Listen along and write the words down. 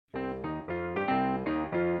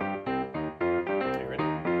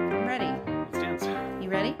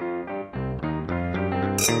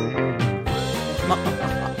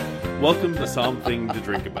Welcome to Something to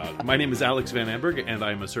Drink About. My name is Alex Van Amberg, and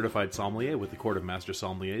I'm a certified sommelier with the Court of Master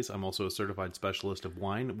Sommeliers. I'm also a certified specialist of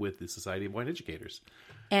wine with the Society of Wine Educators.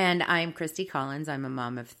 And I'm Christi Collins. I'm a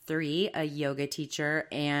mom of 3, a yoga teacher,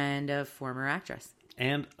 and a former actress.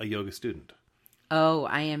 And a yoga student. Oh,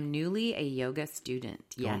 I am newly a yoga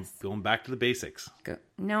student. Yes. Going back to the basics.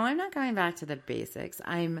 No, I'm not going back to the basics.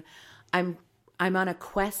 I'm on a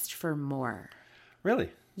quest for more. Really?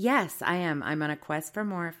 Yes, I am. I'm on a quest for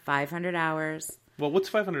more. 500 hours. Well, what's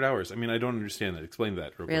 500 hours? I mean, I don't understand that. Explain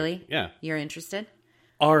that real Really? quick. Yeah. You're interested?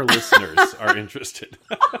 Our listeners are interested.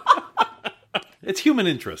 It's human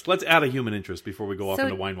interest. Let's add a human interest before we go off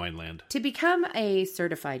into wine land. To become a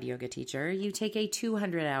certified yoga teacher, you take a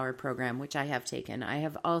 200-hour program, which I have taken. I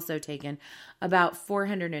have also taken about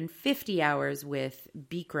 450 hours with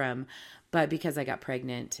Bikram, but because I got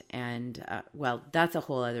pregnant and, that's a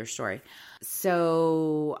whole other story.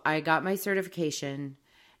 So I got my certification,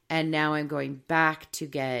 and now I'm going back to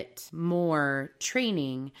get more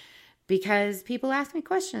training because people ask me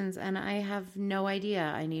questions and I have no idea.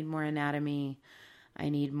 I need more anatomy. I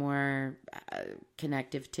need more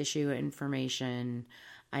connective tissue information.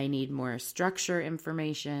 I need more structure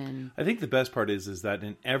information. I think the best part is that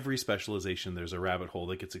in every specialization, there's a rabbit hole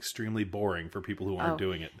that gets extremely boring for people who aren't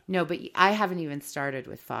doing it. No, but I haven't even started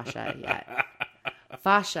with fascia yet.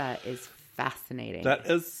 Fascia is fascinating. That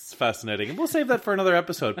is fascinating. And we'll save that for another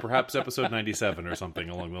episode, perhaps episode 97 or something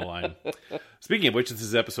along the line. Speaking of which, this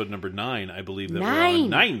is episode number 9, I believe. That 9.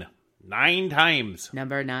 We're on 9 times.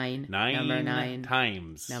 Number 9. Number 9 9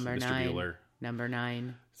 times. Number Mr. 9. Bueller. Number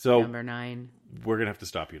 9. So, Number 9. We're going to have to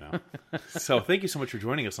stop you now. So thank you so much for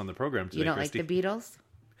joining us on the program today, You don't Christi. like the Beatles?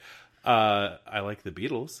 I like the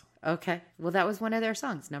Beatles. Okay. Well, that was one of their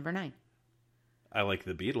songs, number 9. I like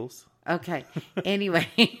the Beatles. Okay. Anyway.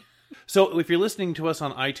 So if you're listening to us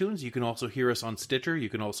on iTunes, you can also hear us on Stitcher. You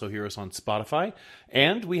can also hear us on Spotify.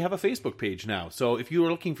 And we have a Facebook page now. So if you are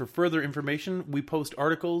looking for further information, we post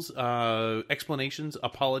articles, explanations,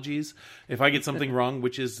 apologies. If I get something wrong,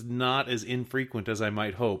 which is not as infrequent as I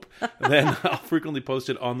might hope, then I'll frequently post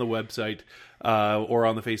it on the website or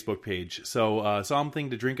on the Facebook page. So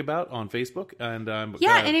Something to Drink About on Facebook. And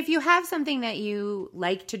and if you have something that you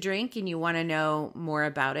like to drink and you want to know more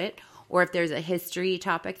about it, or if there's a history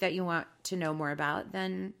topic that you want to know more about,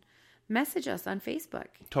 then message us on Facebook.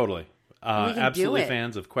 Totally. We can Absolutely do it.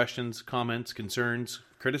 fans of questions, comments, concerns,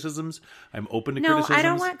 criticisms. I'm open to criticisms. No, I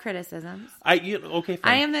don't want criticisms. Okay,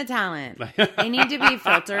 fine. I am the talent. They need to be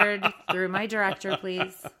filtered through my director,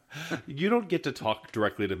 please. You don't get to talk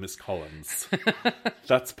directly to Miss Collins.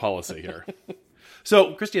 That's policy here.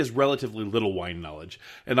 So, Christi has relatively little wine knowledge,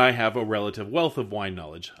 and I have a relative wealth of wine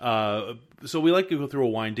knowledge. So we like to go through a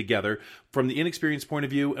wine together from the inexperienced point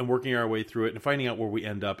of view and working our way through it and finding out where we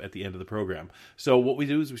end up at the end of the program. So what we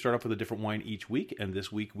do is we start off with a different wine each week, and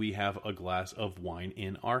this week we have a glass of wine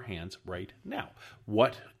in our hands right now.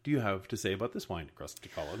 What do you have to say about this wine, Christi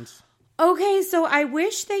Collins? Okay, so I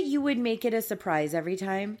wish that you would make it a surprise every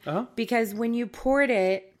time, because when you poured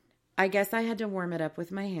it, I guess I had to warm it up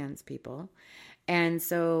with my hands, people. And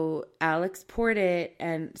so Alex poured it,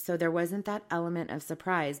 and so there wasn't that element of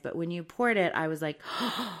surprise. But when you poured it, I was like,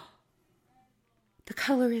 oh, the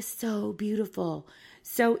color is so beautiful.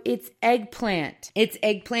 So it's eggplant. It's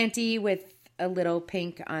eggplanty with a little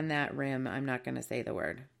pink on that rim. I'm not going to say the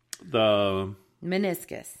word. The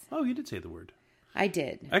meniscus. Oh, you did say the word. I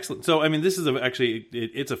did. Excellent. So, I mean, this is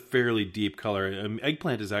it's a fairly deep color.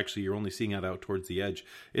 Eggplant is actually, you're only seeing it out towards the edge.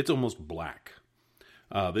 It's almost black.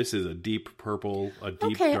 This is a deep purple, a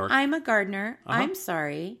deep dark. Okay, I'm a gardener. I'm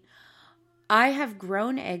sorry. I have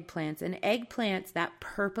grown eggplants, and eggplants, that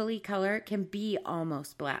purpley color, can be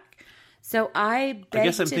almost black. So I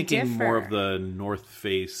guess I'm to thinking differ. more of the North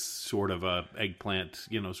Face sort of a eggplant,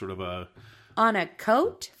 sort of a... On a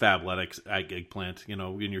coat? Fabletics eggplant,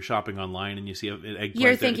 when you're shopping online and you see an eggplant.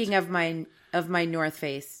 You're thinking of my North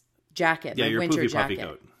Face jacket, my your winter poofy jacket. puffy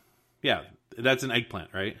coat. Yeah, that's an eggplant,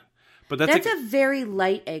 right? But that's a very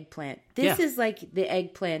light eggplant. This Yeah. is like the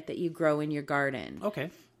eggplant that you grow in your garden.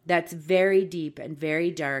 Okay. That's very deep and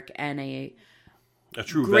very dark and a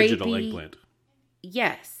true grapey, vegetal eggplant.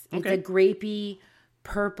 Yes. Okay. It's a grapey,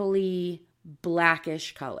 purpley,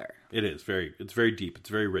 blackish color. It is it's very deep. It's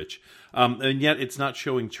very rich. And yet it's not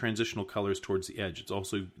showing transitional colors towards the edge. It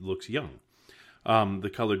also looks young.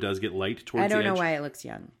 The color does get light towards the edge. I don't know why it looks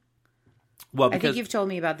young. Well, I think you've told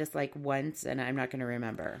me about this like once, and I'm not going to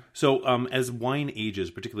remember. So as wine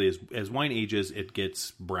ages, particularly as wine ages, it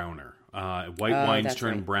gets browner. White wines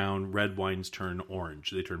turn right. brown, red wines turn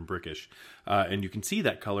orange. They turn brickish. And you can see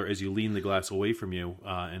that color as you lean the glass away from you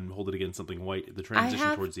and hold it against something white, the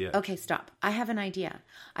transition towards the edge. Okay, stop. I have an idea.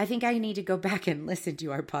 I think I need to go back and listen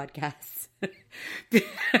to our podcasts.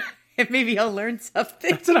 And maybe I'll learn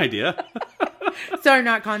something. That's an idea. So I'm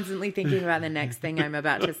not constantly thinking about the next thing I'm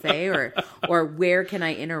about to say or where can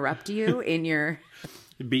I interrupt you in your...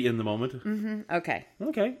 Be in the moment. Mm-hmm. Okay.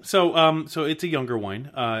 Okay. So it's a younger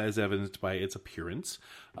wine, as evidenced by its appearance,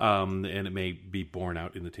 and it may be borne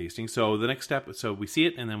out in the tasting. So the next step, so we see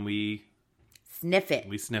it and then we sniff it.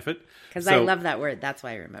 We sniff it. Because I love that word. That's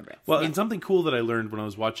why I remember it. Well, and something cool that I learned when I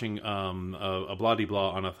was watching a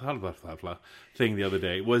blah-de-blah on a blah thing the other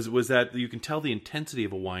day was that you can tell the intensity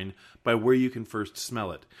of a wine by where you can first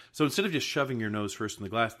smell it. So instead of just shoving your nose first in the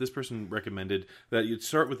glass, this person recommended that you'd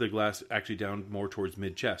start with the glass actually down more towards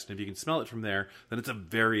mid-chest. And if you can smell it from there, then it's a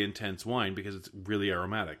very intense wine because it's really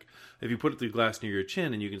aromatic. If you put the glass near your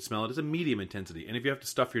chin and you can smell it, it's a medium intensity. And if you have to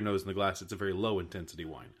stuff your nose in the glass, it's a very low intensity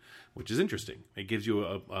wine, which is interesting. It gives you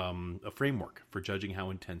a framework for judging how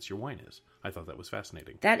intense your wine is. I thought that was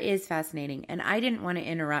fascinating. That is fascinating. And I didn't want to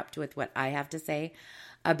interrupt with what I have to say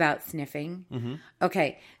about sniffing. Mm-hmm.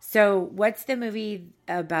 Okay, so what's the movie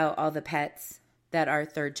about all the pets that our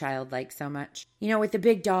third child likes so much? You know, with the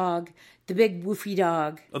big dog, the big woofy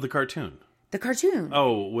dog. Oh, the cartoon. The cartoon.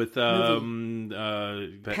 Oh, with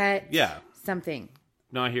Pet. Yeah. Something.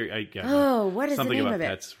 No, I hear. What is the name of it?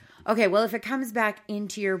 Pets. Okay, well, if it comes back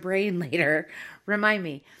into your brain later, remind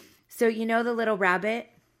me. So you know the little rabbit?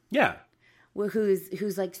 Yeah.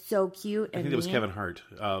 Who's like so cute and I think it was Kevin Hart.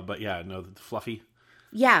 But yeah, no, Fluffy.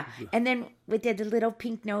 Yeah, and then with the little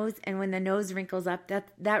pink nose, and when the nose wrinkles up,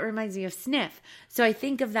 that reminds me of Sniff. So I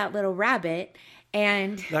think of that little rabbit,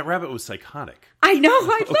 and that rabbit was psychotic. I know,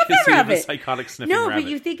 I love that rabbit. A psychotic sniffing rabbit. No, but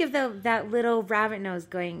you think of that little rabbit nose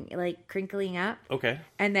going like crinkling up. Okay,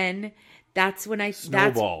 and then that's when I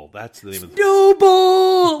Snowball. That's the name of the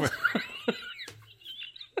Snowball.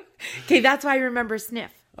 Okay, that's why I remember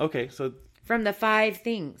Sniff. Okay, so. From the 5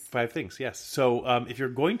 things. 5 things, yes. So if you're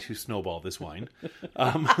going to snowball this wine,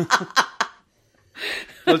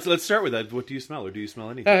 let's start with that. What do you smell, or do you smell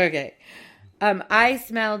anything? Okay. I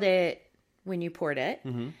smelled it when you poured it.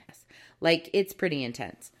 Mm-hmm. Like, it's pretty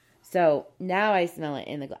intense. So now I smell it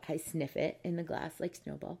in the glass. I sniff it in the glass like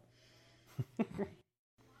Snowball.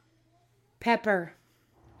 Pepper.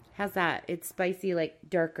 How's that? It's spicy, like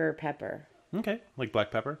darker pepper. Okay, like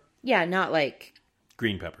black pepper? Yeah, not like...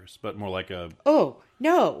 green peppers, but more like a... Oh,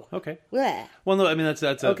 no. Okay. Blech. Well, no, I mean,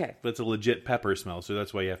 that's okay. That's a legit pepper smell, so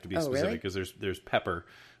that's why you have to be specific, because really? there's pepper.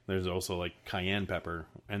 There's also, like, cayenne pepper.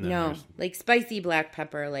 And then no, like spicy black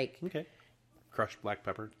pepper, like... Okay. Crushed black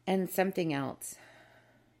pepper. And something else.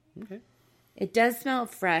 Okay. It does smell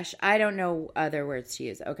fresh. I don't know other words to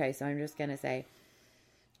use. Okay, so I'm just going to say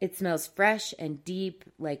it smells fresh and deep,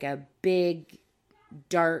 like a big,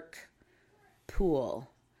 dark pool.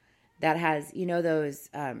 That has, you know, those,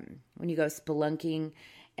 when you go spelunking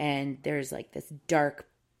and there's like this dark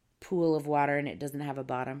pool of water and it doesn't have a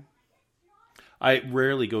bottom. I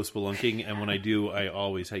rarely go spelunking, and when I do, I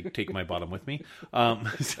always take my bottom with me.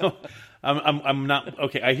 So I'm not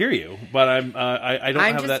okay. I hear you, but I don't have that.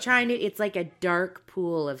 I'm just trying to. It's like a dark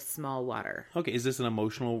pool of small water. Okay, is this an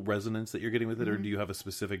emotional resonance that you're getting with it, or do you have a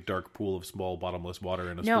specific dark pool of small bottomless water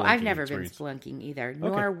and a No, I've spelunking never experience? been spelunking either.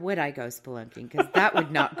 Nor would I go spelunking because that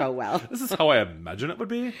would not go well. This is how I imagine it would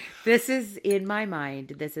be. This is in my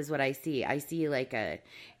mind. This is what I see. I see like a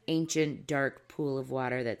ancient dark pool of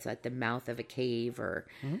water that's at the mouth of a cave or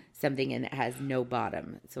something, and it has no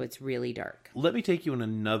bottom, so it's really dark. Let me take you on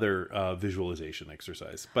another visualization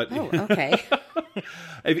exercise. But okay.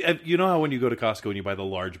 You know how when you go to Costco and you buy the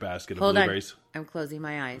large basket of blueberries? I'm closing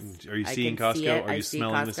my eyes. Are you seeing Costco? Are you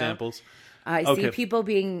smelling the samples? I see people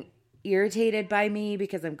being irritated by me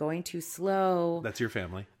because I'm going too slow. That's your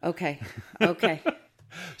family. Okay.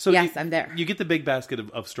 So yes, I'm there. You get the big basket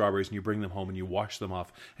of strawberries and you bring them home and you wash them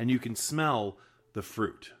off, and you can smell the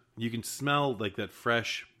fruit. You can smell like that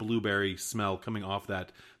fresh blueberry smell coming off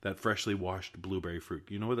that freshly washed blueberry fruit.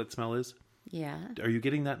 You know what that smell is? Yeah. Are you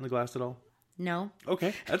getting that in the glass at all? No.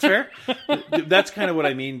 Okay, that's fair. That's kind of what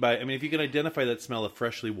I mean by, I mean, if you can identify that smell of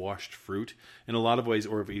freshly washed fruit in a lot of ways,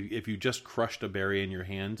 or if you just crushed a berry in your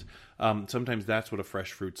hand, sometimes that's what a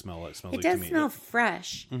fresh fruit smells like to me. It does smell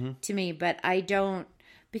fresh to me, but I don't,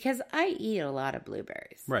 because I eat a lot of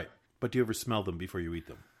blueberries. Right. But do you ever smell them before you eat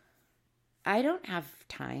them? I don't have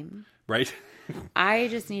time. Right? I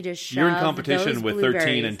just need to shove You're in competition those with blueberries.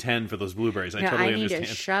 13 and 10 for those blueberries. I No, totally I need understand.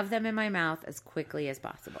 to shove them in my mouth as quickly as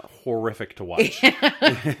possible. Horrific to watch.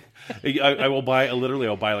 I will buy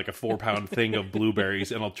I'll buy like a 4-pound thing of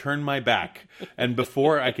blueberries, and I'll turn my back, and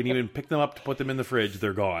before I can even pick them up to put them in the fridge,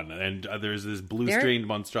 they're gone, and there's this blue-stained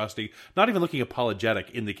monstrosity, not even looking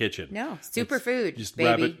apologetic in the kitchen. No, superfood, Just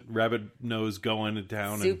baby. rabbit nose going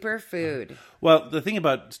down. Superfood. Well, the thing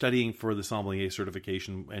about studying for the sommelier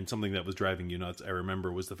certification, and something that was driving you nuts, I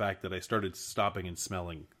remember, was the fact that I started stopping and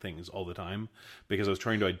smelling things all the time because I was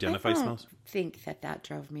trying to identify smells. I think that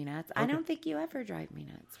drove me nuts. Okay. I don't think you ever drive me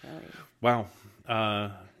nuts, really. Wow.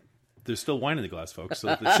 There's still wine in the glass, folks,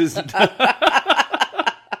 so this isn't...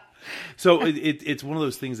 So it's one of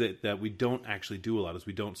those things that we don't actually do a lot, is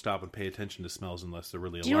we don't stop and pay attention to smells unless they're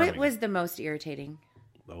really alarming. Do you know what was the most irritating?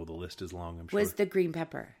 Oh, the list is long, I'm sure. Was the green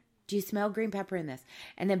pepper. Do you smell green pepper in this?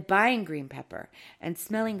 And then buying green pepper and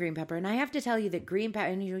smelling green pepper. And I have to tell you that green pepper,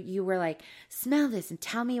 and you were like, smell this and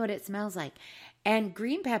tell me what it smells like. And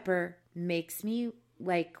green pepper makes me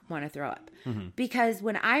like want to throw up. Mm-hmm. Because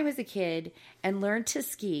when I was a kid and learned to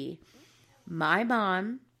ski, my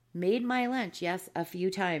mom made my lunch. Yes, a few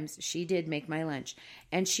times she did make my lunch.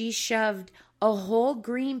 And she shoved a whole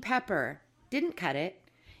green pepper, didn't cut it,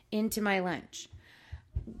 into my lunch.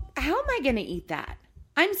 How am I going to eat that?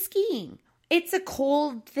 I'm skiing. It's a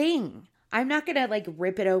cold thing. I'm not going to like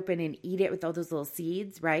rip it open and eat it with all those little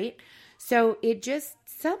seeds, right? So it just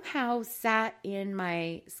somehow sat in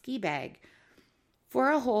my ski bag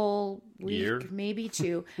for a whole week, year? Maybe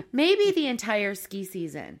 2, maybe the entire ski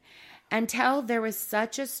season, until there was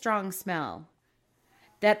such a strong smell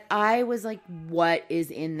that I was like, what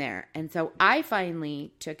is in there? And so I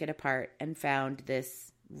finally took it apart and found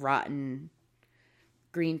this rotten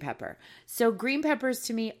green pepper. So green peppers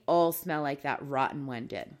to me all smell like that rotten one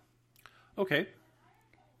did. Okay.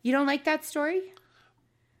 You don't like that story?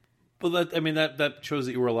 Well, that shows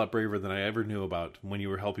that you were a lot braver than I ever knew about when you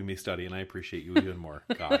were helping me study, and I appreciate you even more.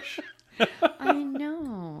 Gosh. I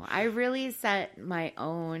know. I really set my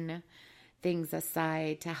own things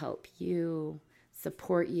aside to help you,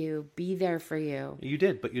 support you, be there for you. You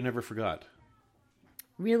did, but you never forgot.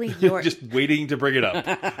 Really, you're just waiting to bring it up.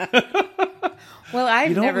 Well,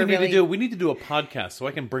 I've never really... We need to do a podcast so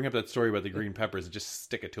I can bring up that story about the green peppers and just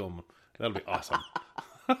stick it to them. That'll be awesome.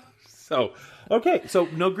 So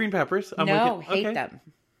no green peppers. Hate them.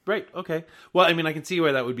 Right, okay. Well, I mean, I can see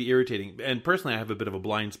why that would be irritating. And personally, I have a bit of a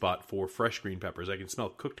blind spot for fresh green peppers. I can smell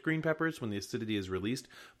cooked green peppers when the acidity is released,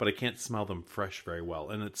 but I can't smell them fresh very well.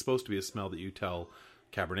 And it's supposed to be a smell that you tell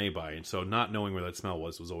Cabernet by. And so not knowing where that smell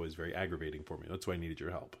was always very aggravating for me. That's why I needed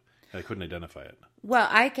your help. I couldn't identify it. Well,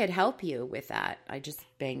 I could help you with that. I just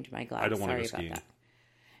banged my glass. I don't want to go Sorry skiing. about that.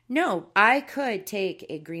 No, I could take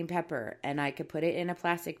a green pepper and I could put it in a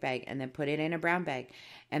plastic bag and then put it in a brown bag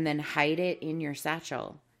and then hide it in your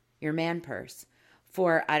satchel, your man purse,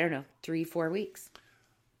 for, 3-4 weeks.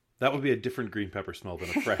 That would be a different green pepper smell than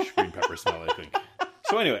a fresh green pepper smell, I think.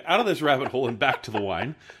 So anyway, out of this rabbit hole and back to the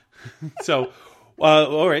wine. So,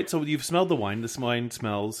 all right. So you've smelled the wine. This wine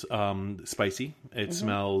smells spicy. It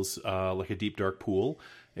smells like a deep, dark pool.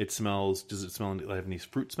 Does it smell, have any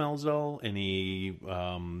fruit smells at all? Any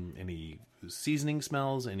seasoning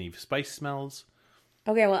smells? Any spice smells?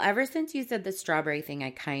 Okay, well, ever since you said the strawberry thing, I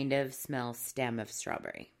kind of smell stem of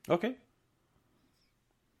strawberry. Okay.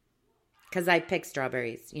 Because I pick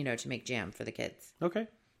strawberries, to make jam for the kids. Okay.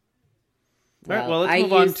 All right, well, let's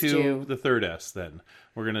move on to the third S then.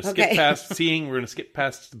 We're going to skip past seeing, we're going to skip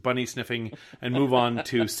past bunny sniffing and move on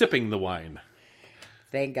to sipping the wine.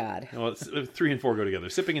 Thank God. Well, 3 and 4 go together.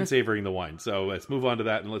 Sipping and savoring the wine. So let's move on to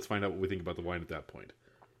that and let's find out what we think about the wine at that point.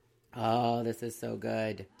 Oh, this is so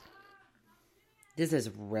good. This is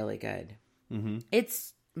really good. Mm-hmm.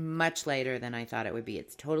 It's much lighter than I thought it would be.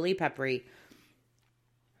 It's totally peppery.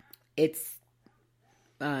 It's,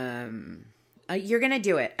 you're going to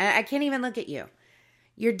do it. I can't even look at you.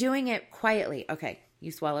 You're doing it quietly. Okay.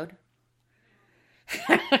 You swallowed?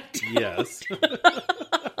 Yes.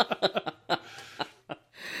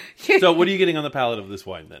 So what are you getting on the palate of this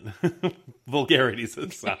wine then? Vulgarities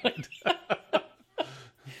aside.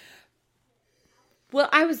 Well,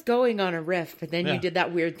 I was going on a riff, but then you did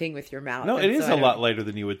that weird thing with your mouth. No, it is a lot lighter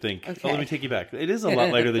than you would think. Okay. Oh, let me take you back. It is a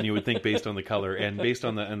lot lighter than you would think based on the color and based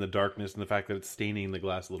on the darkness and the fact that it's staining the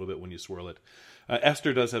glass a little bit when you swirl it.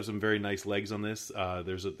 Esther does have some very nice legs on this.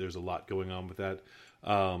 There's a lot going on with that.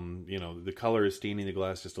 The color is staining the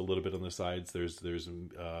glass just a little bit on the sides. There's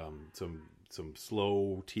some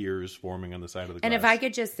slow tears forming on the side of the glass. And if I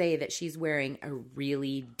could just say that she's wearing a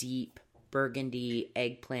really deep burgundy,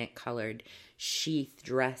 eggplant colored sheath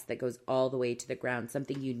dress that goes all the way to the ground.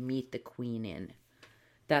 Something you'd meet the queen in.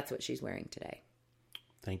 That's what she's wearing today.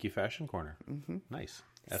 Thank you, Fashion Corner. Mm-hmm. Nice.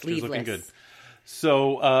 Esther's Sleeveless. looking good.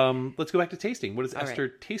 So let's go back to tasting. What is All Esther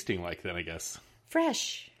tasting like then, I guess?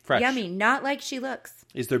 Fresh. Fresh. Yummy. Not like she looks.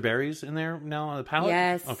 Is there berries in there now on the palate?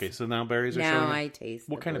 Yes. Okay, so now berries are Now showing up. I taste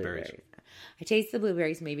What the kind of blueberries. berries? I taste the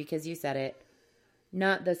blueberries, maybe because you said it.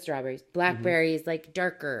 Not the strawberries. Blackberries, like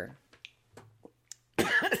darker.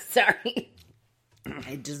 Sorry.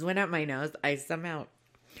 It just went up my nose. I somehow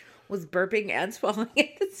was burping and swallowing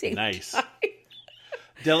at the same Nice. time.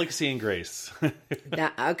 Delicacy and grace.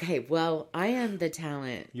 Okay, well, I am the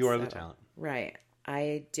talent. You are the talent. Right.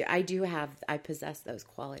 I possess those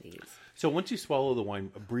qualities. So once you swallow the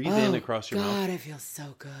wine, breathe in across your mouth. God, it feels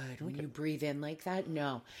so good when you breathe in like that.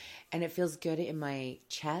 No. And it feels good in my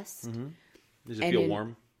chest. Does it feel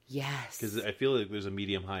warm? Yes. Because I feel like there's a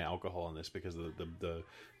medium-high alcohol in this because of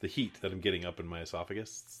the heat that I'm getting up in my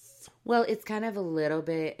esophagus. Well, it's kind of a little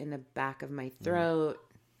bit in the back of my throat.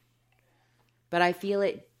 But I feel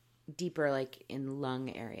it deeper, like in lung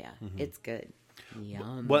area. It's good.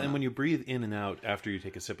 Yum. Well, and when you breathe in and out after you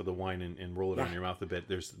take a sip of the wine and roll it on your mouth a bit,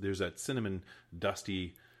 there's that cinnamon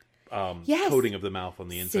dusty coating of the mouth on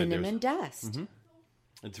the inside. Cinnamon dust.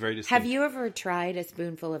 It's very distinct. Have you ever tried a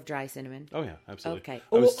spoonful of dry cinnamon? Oh, yeah, absolutely. Okay.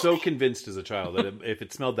 I was so convinced as a child that if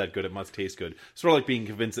it smelled that good, it must taste good. Sort of like being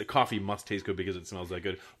convinced that coffee must taste good because it smells that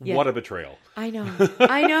good. Yeah. What a betrayal. I know.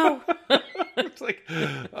 I know. It's like,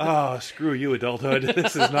 oh, screw you, adulthood.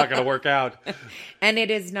 This is not going to work out. And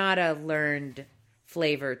it is not a learned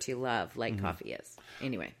flavor to love like coffee is.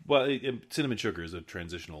 Anyway. Well, cinnamon sugar is a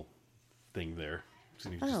transitional thing there.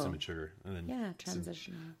 So just cinnamon sugar. And then Yeah,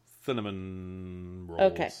 transitional. Cinnamon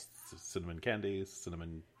rolls. Okay. Cinnamon candies.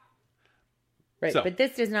 Cinnamon. Right, So- but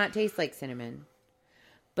this does not taste like cinnamon.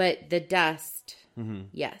 But the dust,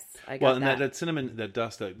 yes, I got Well, and that. that cinnamon, that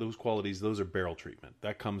dust, those qualities, those are barrel treatment.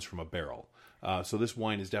 That comes from a barrel. So this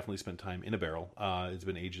wine has definitely spent time in a barrel. It's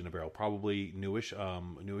been aged in a barrel, probably newish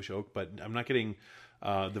oak, but I'm not getting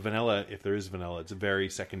the vanilla. If there is vanilla, it's a very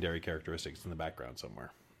secondary characteristic. It's in the background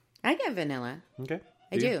somewhere. I get vanilla. Okay.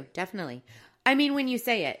 I do, definitely. I mean, when you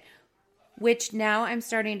say it, which now I'm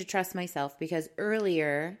starting to trust myself because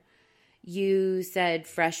earlier you said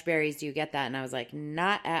fresh berries, do you get that? And I was like,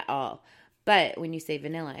 not at all. But when you say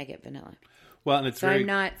vanilla, I get vanilla. Well, and it's So very... I'm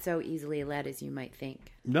not so easily led as you might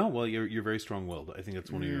think. No, well, you're very strong-willed. I think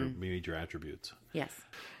that's one of your major attributes. Yes.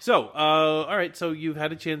 So, all right. So you've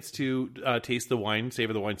had a chance to taste the wine,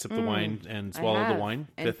 savor the wine, sip the wine, and swallow the wine.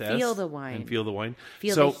 And Fifth feel S, the wine. And feel the wine.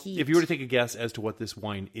 Feel so the heat. if you were to take a guess as to what this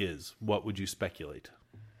wine is, what would you speculate?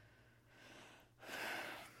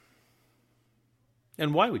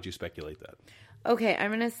 And why would you speculate that? Okay, I'm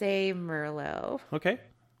going to say Merlot. Okay.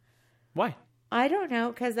 Why? I don't know,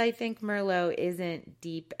 because I think Merlot isn't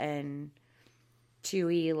deep and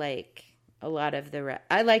chewy like a lot of the red.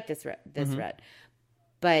 I like this red, red,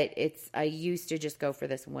 but I used to just go for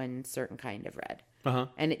this one certain kind of red,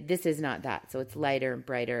 and this is not that. So it's lighter and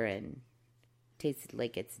brighter and tastes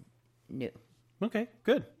like it's new. Okay,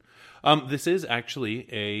 good. This is actually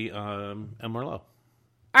a Merlot.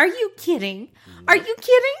 Are you kidding? Are you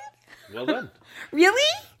kidding? Well done. Really?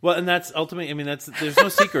 Well, and that's ultimately, I mean, there's no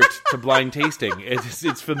secret to blind tasting.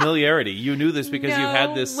 It's familiarity. You knew this because you've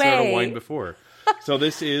had this sort of wine before. So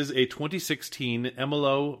this is a 2016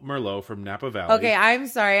 Emilo Merlot from Napa Valley. Okay, I'm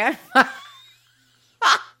sorry.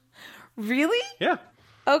 Really? Yeah.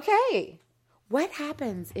 Okay. What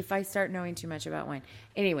happens if I start knowing too much about wine?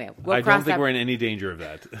 Anyway, we'll I cross don't think that- we're in any danger of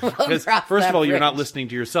that. Because cross first that of all, you're not bridge. listening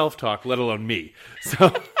to yourself talk, let alone me.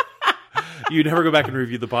 So you never go back and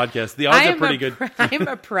review the podcast. The odds are pretty good. I'm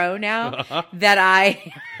a pro now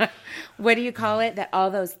that what do you call it? That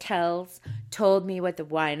all those tells told me what the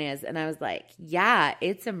wine is. And I was like, yeah,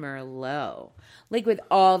 it's a Merlot. Like with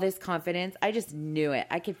all this confidence, I just knew it.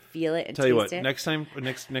 I could feel it and Tell you taste what,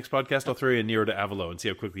 it. next podcast, I'll throw you a Nero de Avalo and see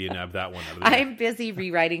how quickly you nab that one out of the I'm busy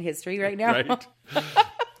rewriting history right now.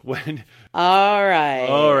 right? All right.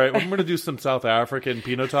 All right, I'm going to do some South African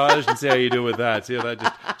Pinotage and see how you do with that. See how that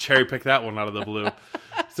just cherry pick that one out of the blue.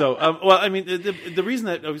 So, well, I mean, the reason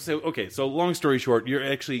that I would say, okay, so long story short,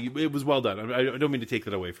 it was well done. I don't mean to take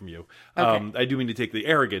that away from you. Okay. I do mean to take the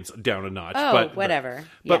arrogance down a notch. Oh, but whatever.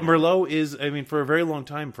 But Yeah. Merlot is, I mean, for a very long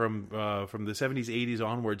time, from the 70s, 80s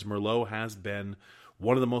onwards, Merlot has been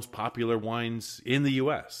one of the most popular wines in the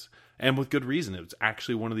U.S., and with good reason. It was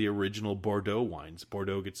actually one of the original Bordeaux wines.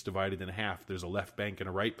 Bordeaux gets divided in half. There's a left bank and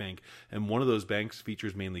a right bank. And one of those banks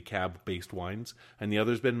features mainly Cab-based wines. And the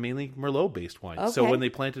other's been mainly Merlot-based wines. So Okay. when they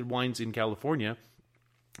planted wines in California,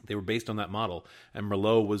 They were based on that model, and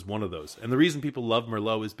Merlot was one of those. And the reason people love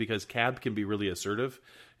Merlot is because Cab can be really assertive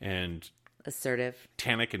and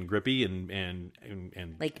tannic and grippy and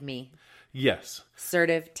like me. Yes.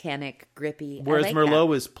 Assertive, tannic, grippy. Whereas like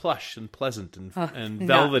Merlot that. is plush and pleasant and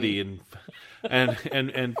velvety and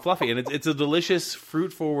fluffy. And it's a delicious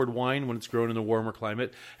fruit-forward wine when it's grown in a warmer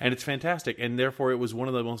climate. And it's fantastic. And therefore, it was one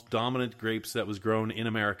of the most dominant grapes that was grown in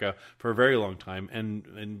America for a very long time.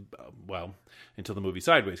 And until the movie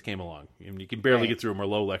Sideways came along. And you can barely get through a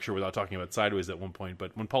Merlot lecture without talking about Sideways at one point.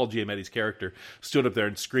 But when Paul Giamatti's character stood up there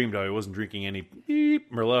and screamed how he wasn't drinking any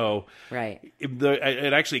Merlot, right,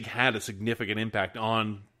 it actually had a significant impact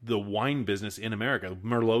on the wine business in America.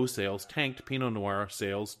 Merlot sales tanked, Pinot Noir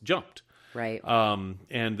sales jumped. Right.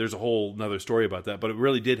 And there's a whole another story about that, but it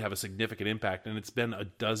really did have a significant impact. And it's been a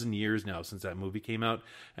dozen years now since that movie came out,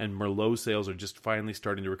 and Merlot sales are just finally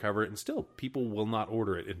starting to recover. And still, people will not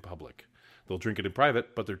order it in public. They'll drink it in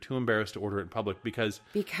private, but they're too embarrassed to order it in public because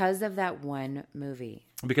of that one movie.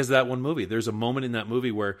 Because of that one movie. There's a moment in that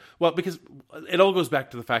movie where, because it all goes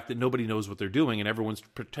back to the fact that nobody knows what they're doing and everyone's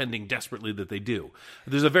pretending desperately that they do.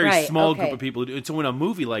 There's a very small group of people who do it. So when a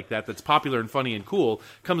movie like that's popular and funny and cool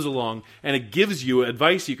comes along and it gives you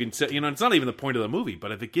advice you can say, it's not even the point of the movie,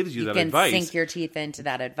 but if it gives you that advice. You can sink your teeth into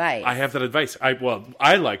that advice. I have that advice.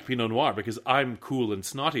 I like Pinot Noir because I'm cool and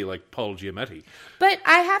snotty like Paul Giamatti. But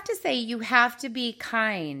I have to say, you have to be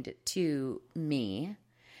kind to me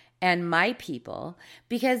and my people,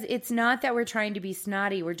 because it's not that we're trying to be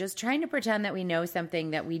snotty. We're just trying to pretend that we know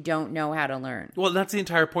something that we don't know how to learn. Well, that's the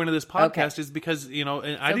entire point of this podcast is because, and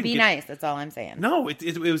I didn't nice. That's all I'm saying. No,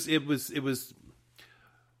 it was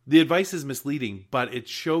the advice is misleading, but it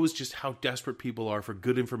shows just how desperate people are for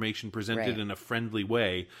good information presented in a friendly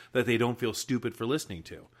way that they don't feel stupid for listening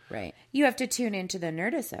to. Right. You have to tune into the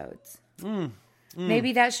nerdisodes.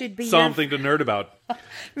 Maybe that should be something to nerd about.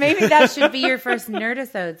 Maybe that should be your first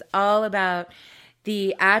nerdisodes, all about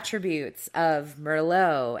the attributes of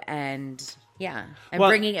Merlot and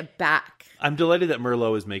bringing it back. I'm delighted that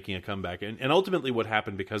Merlot is making a comeback. And ultimately what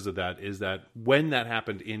happened because of that is that when that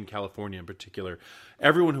happened in California in particular,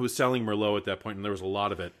 everyone who was selling Merlot at that point, and there was a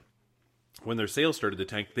lot of it, when their sales started to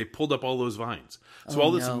tank, they pulled up all those vines. So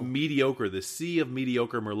this sea of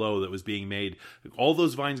mediocre Merlot that was being made, all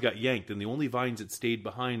those vines got yanked, and the only vines that stayed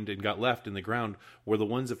behind and got left in the ground were the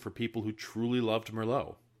ones that for people who truly loved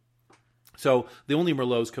Merlot. So the only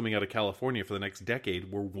Merlots coming out of California for the next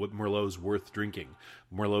decade were Merlots worth drinking.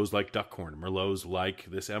 Merlots like Duckhorn, Merlots like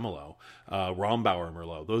this Emelo, Rombauer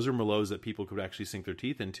Merlot. Those are Merlots that people could actually sink their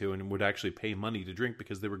teeth into and would actually pay money to drink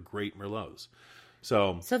because they were great Merlots.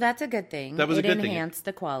 So that's a good thing. That was a good thing. It enhanced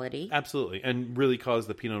the quality. Absolutely. And really caused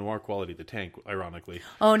the Pinot Noir quality to tank, ironically.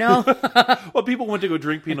 Oh, no. Well, people went to go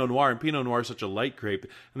drink Pinot Noir, and Pinot Noir is such a light grape.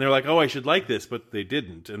 And they're like, I should like this, but they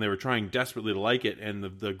didn't. And they were trying desperately to like it, and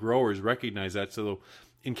the growers recognized that. So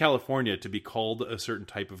in California, to be called a certain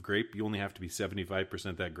type of grape, you only have to be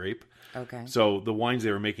 75% that grape. Okay. So the wines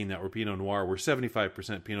they were making that were Pinot Noir were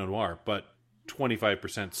 75% Pinot Noir, but 25%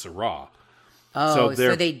 Syrah. Oh,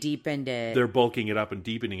 so they deepened it. They're bulking it up and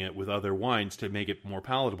deepening it with other wines to make it more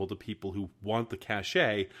palatable to people who want the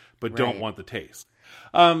cachet but don't want the taste.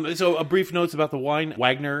 So a brief notes about the wine.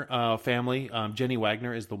 Wagner family. Jenny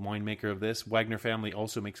Wagner is the winemaker of this. Wagner family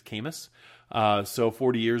also makes Caymus. So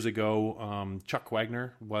 40 years ago, Chuck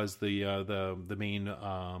Wagner was the main...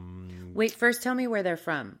 Wait, first tell me where they're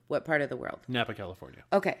from. What part of the world? Napa, California.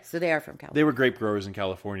 Okay, so they are from California. They were grape growers in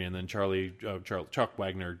California, and then Chuck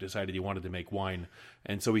Wagner decided he wanted to make wine,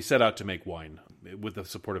 and so he set out to make wine with the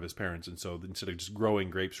support of his parents. And so instead of just growing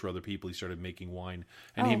grapes for other people, he started making wine,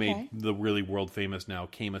 and he made the really world famous now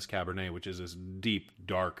Caymus Cabernet, which is this deep,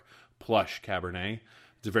 dark, plush Cabernet.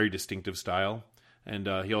 It's a very distinctive style. And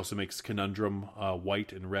he also makes Conundrum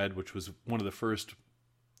white and red, which was one of the first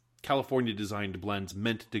California-designed blends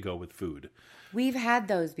meant to go with food. We've had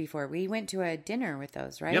those before. We went to a dinner with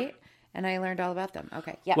those, right? Yep. And I learned all about them.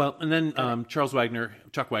 Okay, yeah. Well, and then Chuck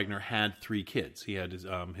Wagner had 3 kids. He had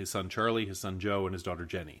his son Charlie, his son Joe, and his daughter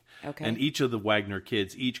Jenny. Okay. And each of the Wagner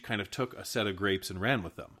kids kind of took a set of grapes and ran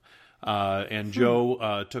with them. And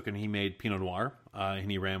Joe took and he made Pinot Noir,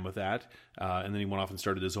 and he ran with that. And then he went off and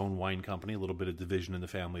started his own wine company, a little bit of division in the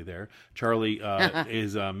family there. Charlie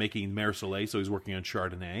is making Mer Soleil, so he's working on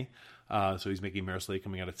Chardonnay. So he's making Mer Soleil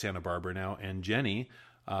coming out of Santa Barbara now. And Jenny,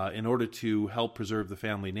 in order to help preserve the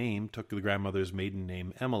family name, took the grandmother's maiden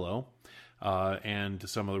name, Emelo, and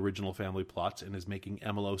some of the original family plots, and is making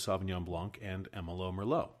Emelo Sauvignon Blanc and Emelo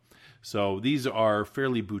Merlot. So these are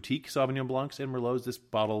fairly boutique Sauvignon Blancs and Merlots. This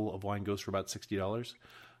bottle of wine goes for about $60.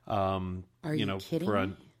 Are you kidding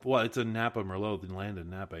me? Well, it's a Napa Merlot. The land in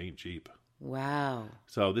Napa ain't cheap. Wow.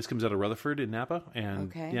 So this comes out of Rutherford in Napa. And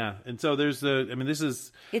Okay. yeah. And so there's this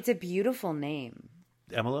is It's a beautiful name.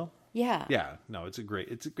 Emilo. Yeah. Yeah, no, it's a great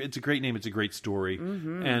name. It's a great story.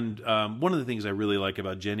 And one of the things I really like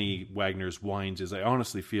about Jenny Wagner's wines is I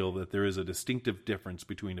honestly feel that there is a distinctive difference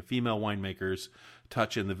between a female winemaker's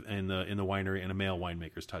touch in the winery and a male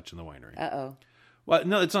winemaker's touch in the winery. Uh-oh. Well,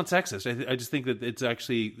 no, it's not sexist. I just think that it's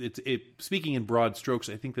actually speaking in broad strokes.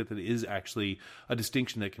 I think that it is actually a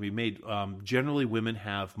distinction that can be made. Generally, women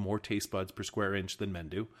have more taste buds per square inch than men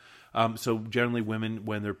do. So generally, women,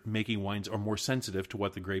 when they're making wines, are more sensitive to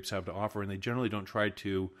what the grapes have to offer, and they generally don't try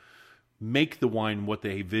to make the wine what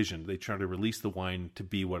they envisioned. They try to release the wine to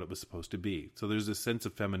be what it was supposed to be. So there's a sense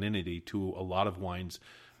of femininity to a lot of wines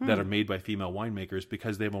that are made by female winemakers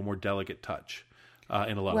because they have a more delicate touch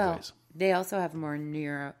in a lot of ways. They also have more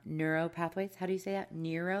neuro pathways. How do you say that?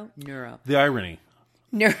 Neuro. The irony.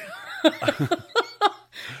 Neuro.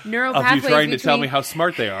 Neuro Of pathways you trying to tell me how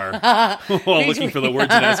smart they are while looking for the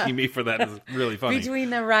words and asking me for that is really funny. Between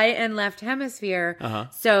the right and left hemisphere,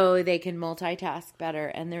 so they can multitask better.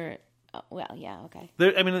 And they're, okay.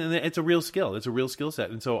 It's a real skill. It's a real skill set.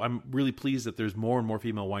 And so I'm really pleased that there's more and more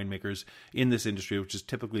female winemakers in this industry, which has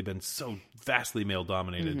typically been so vastly male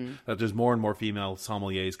dominated, that there's more and more female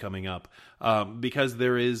sommeliers coming up. Because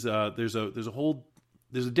there's a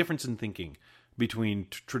difference in thinking between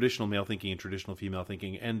traditional male thinking and traditional female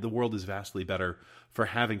thinking, and the world is vastly better for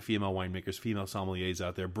having female winemakers, female sommeliers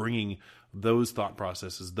out there, bringing those thought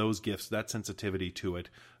processes, those gifts, that sensitivity to it,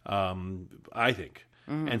 I think.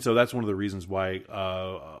 And so that's one of the reasons why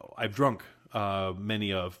I've drunk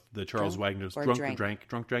many of the Charles Wagner's... Drunk.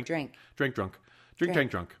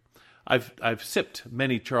 I've sipped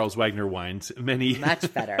many Charles Wagner wines,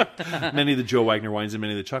 Much better. many of the Joe Wagner wines and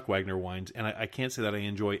many of the Chuck Wagner wines, and I can't say that I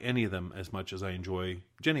enjoy any of them as much as I enjoy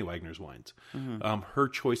Jenny Wagner's wines. Her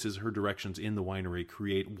choices, her directions in the winery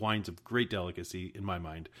create wines of great delicacy, in my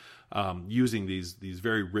mind, using these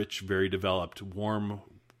very rich, very developed, warm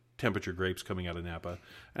temperature grapes coming out of Napa,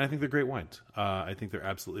 and I think they're great wines. I think they're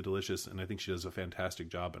absolutely delicious, and I think she does a fantastic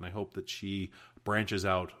job, and I hope that she branches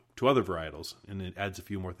out to other varietals and it adds a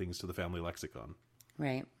few more things to the family lexicon.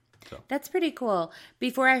 Right. So. That's pretty cool.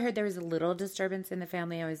 Before I heard there was a little disturbance in the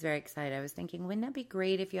family, I was very excited. I was thinking, wouldn't that be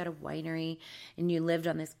great if you had a winery and you lived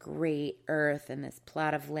on this great earth and this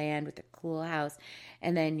plot of land with a cool house,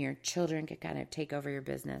 and then your children could kind of take over your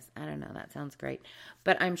business. I don't know. That sounds great.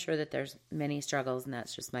 But I'm sure that there's many struggles, and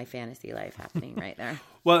that's just my fantasy life happening right there.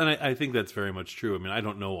 Well, and I think that's very much true. I mean, I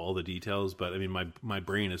don't know all the details, but I mean, my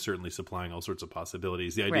brain is certainly supplying all sorts of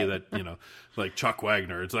possibilities. The idea that, like Chuck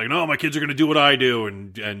Wagner, it's like, no, my kids are going to do what I do.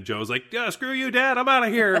 And Joe's like, yeah, screw you, Dad. I'm out of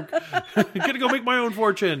here. I'm going to go make my own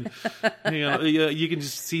fortune. You can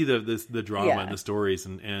just see the drama and the stories.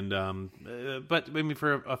 But I mean,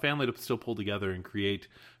 for a family to still pull together and create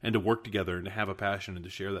and to work together and to have a passion and to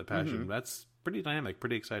share that passion, that's pretty dynamic,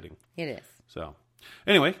 pretty exciting. It is. So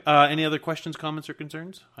anyway, any other questions, comments, or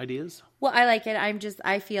concerns, ideas? Well, I like it.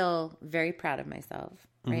 I feel very proud of myself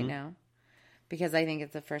right now because I think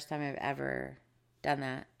it's the first time I've ever done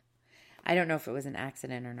that. I don't know if it was an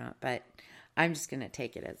accident or not, but I'm just going to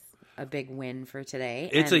take it as a big win for today.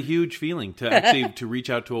 It's a huge feeling to actually to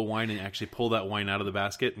reach out to a wine and actually pull that wine out of the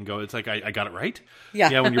basket and go, it's like, I got it right.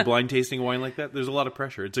 Yeah. When you're blind tasting a wine like that, there's a lot of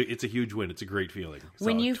pressure. It's a huge win. It's a great feeling. So,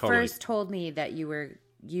 when you first told me that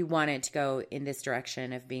you wanted to go in this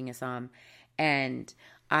direction of being a somm, and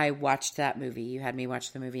I watched that movie, you had me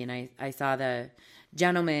watch the movie, and I saw the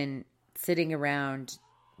gentleman sitting around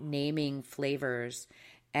naming flavors,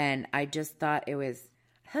 and I just thought it was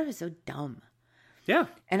so dumb. Yeah.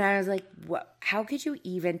 And I was like, what? How could you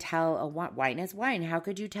even tell a wine is wine? How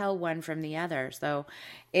could you tell one from the other? So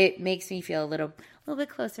it makes me feel a little bit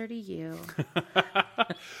closer to you.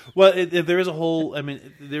 Well, there is a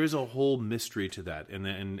whole mystery to that.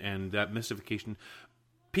 And that mystification,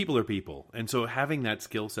 people are people. And so having that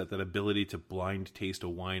skill set, that ability to blind taste a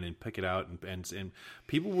wine and pick it out, and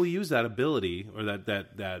people will use that ability or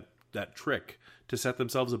that trick to set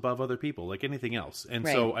themselves above other people, like anything else. And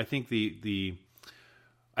so I think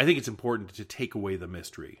I think it's important to take away the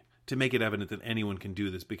mystery, to make it evident that anyone can do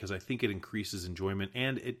this, because I think it increases enjoyment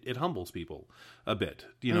and it humbles people a bit,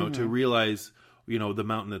 to realize, the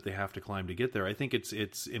mountain that they have to climb to get there. I think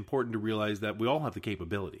it's important to realize that we all have the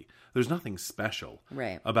capability. There's nothing special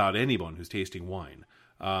about anyone who's tasting wine,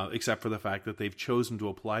 except for the fact that they've chosen to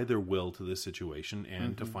apply their will to this situation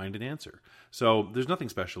and to find an answer. So there's nothing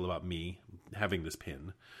special about me having this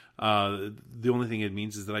pin. The only thing it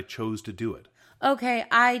means is that I chose to do it. Okay,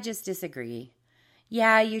 I just disagree.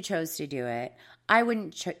 Yeah, you chose to do it. I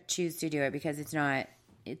wouldn't choose to do it because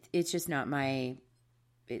it's just not my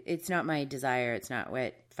it's not my desire. It's not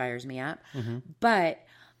what fires me up. Mm-hmm. But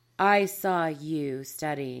I saw you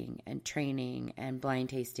studying and training and blind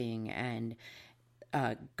tasting and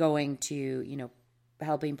going to,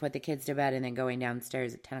 helping put the kids to bed and then going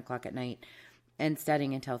downstairs at 10 o'clock at night and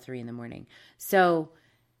studying until 3 a.m. So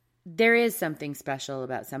there is something special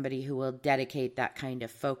about somebody who will dedicate that kind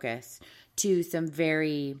of focus to some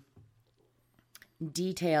very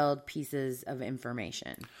detailed pieces of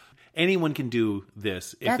information. Anyone can do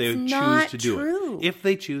this if they choose to do true. it. If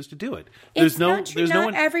they choose to do it. It's not true.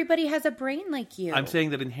 Not everybody has a brain like you. I'm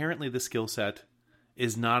saying that inherently the skill set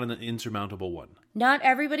is not an insurmountable one. Not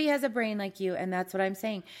everybody has a brain like you, and that's what I'm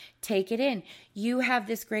saying. Take it in. You have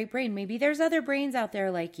this great brain. Maybe there's other brains out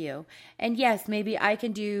there like you. And yes, maybe I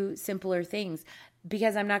can do simpler things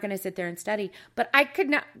because I'm not going to sit there and study. But I could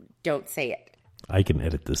not. Don't say it. I can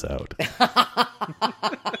edit this out.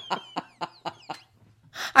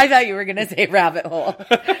 I thought you were going to say rabbit hole.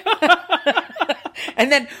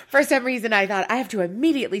 And then for some reason I thought I have to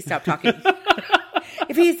immediately stop talking.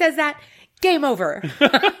 If he says that, game over.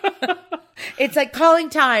 It's like calling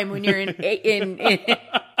time when you're in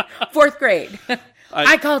fourth grade.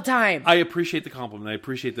 I called time. I appreciate the compliment. I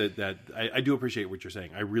appreciate that. I do appreciate what you're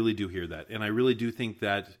saying. I really do hear that, and I really do think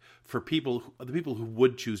that for the people who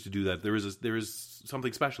would choose to do that, there is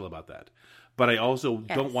something special about that. But I also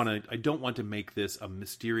don't want to make this a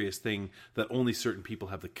mysterious thing that only certain people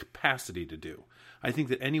have the capacity to do. I think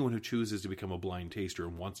that anyone who chooses to become a blind taster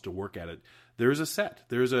and wants to work at it, there's a set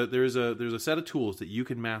of tools that you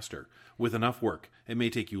can master with enough work. It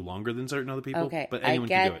may take you longer than certain other people, but anyone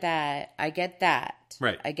can do it. I get that.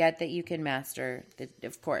 Right. I get that you can master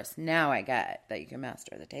of course. Now I get that you can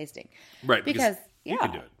master the tasting. Right. Because you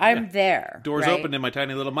can do it. I'm there. Doors open in my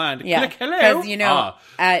tiny little mind. Yeah. Click, hello. Because,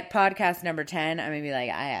 at podcast number 10, I'm going to be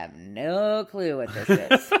like, I have no clue what this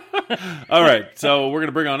is. All right. So we're going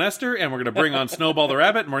to bring on Esther, and we're going to bring on Snowball the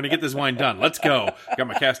Rabbit, and we're going to get this wine done. Let's go. Got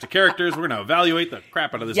my cast of characters. We're going to evaluate the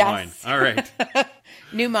crap out of this wine. All right.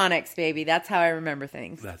 Mnemonics, baby. That's how I remember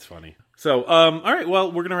things. That's funny. So, all right.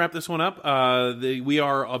 Well, we're going to wrap this one up. We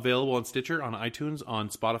are available on Stitcher, on iTunes, on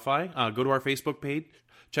Spotify. Go to our Facebook page.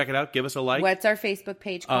 Check it out. Give us a like. What's our Facebook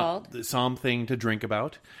page called? Something to Drink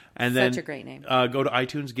About. And then such a great name. Go to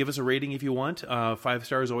iTunes. Give us a rating if you want. 5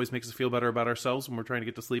 stars always makes us feel better about ourselves when we're trying to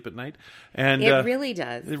get to sleep at night. And it really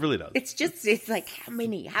does. It really does. It's like how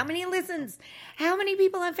many listens? How many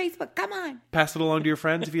people on Facebook? Come on. Pass it along to your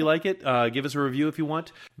friends if you like it. Give us a review if you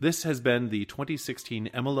want. This has been the 2016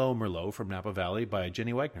 Emilo Merlot from Napa Valley by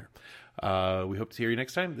Jenny Wagner. We hope to hear you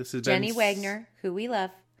next time. This has Jenny been Wagner, who we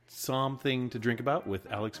love. Something to Drink About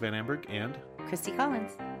with Alex Van Amberg and Christi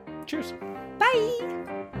Collins. Cheers. Bye.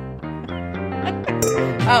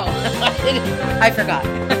 Oh, I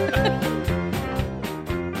forgot.